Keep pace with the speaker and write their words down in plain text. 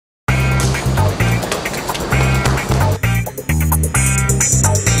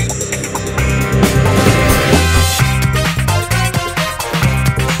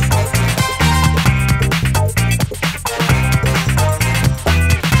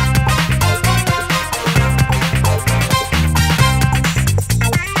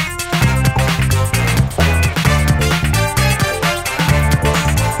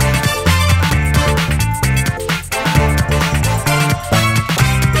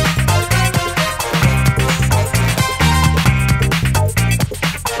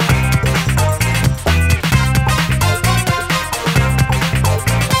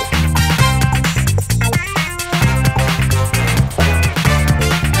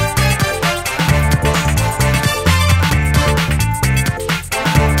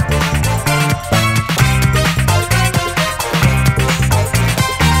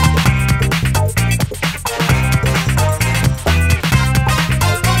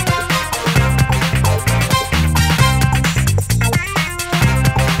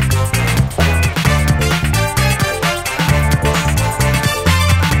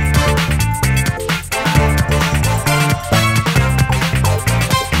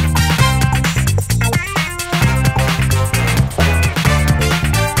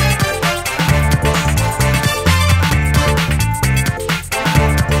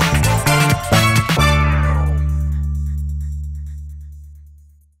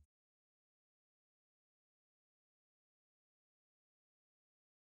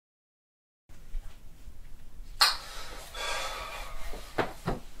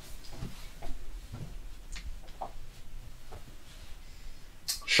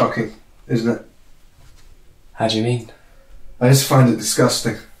Shocking, isn't it? How do you mean? I just find it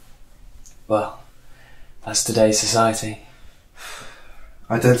disgusting. Well, that's today's society.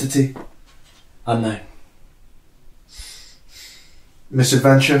 Identity? Unknown.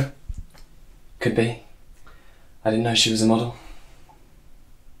 Misadventure? Could be. I didn't know she was a model.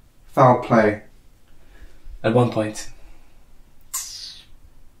 Foul play? At one point.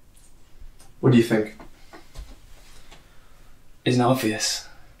 What do you think? Isn't it obvious?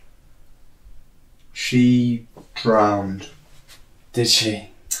 She drowned. Did she?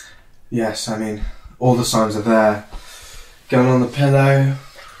 Yes, I mean, all the signs are there. Gun on the pillow,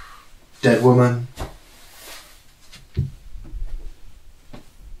 dead woman.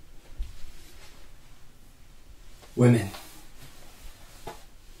 Women.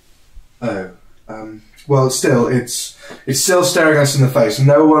 Oh, well, still, it's still staring us in the face.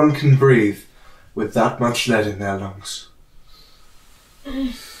 No one can breathe with that much lead in their lungs.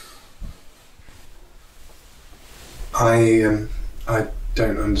 I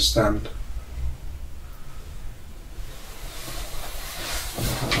don't understand.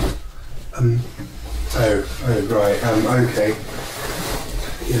 Oh, right, okay.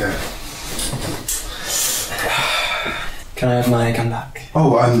 Yeah. Can I have my gun back?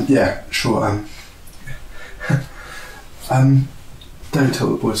 Oh, yeah, sure, don't tell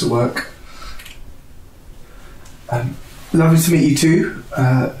the boys at work. Lovely to meet you too.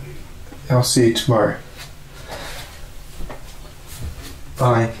 I'll see you tomorrow.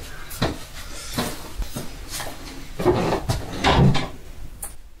 Bye.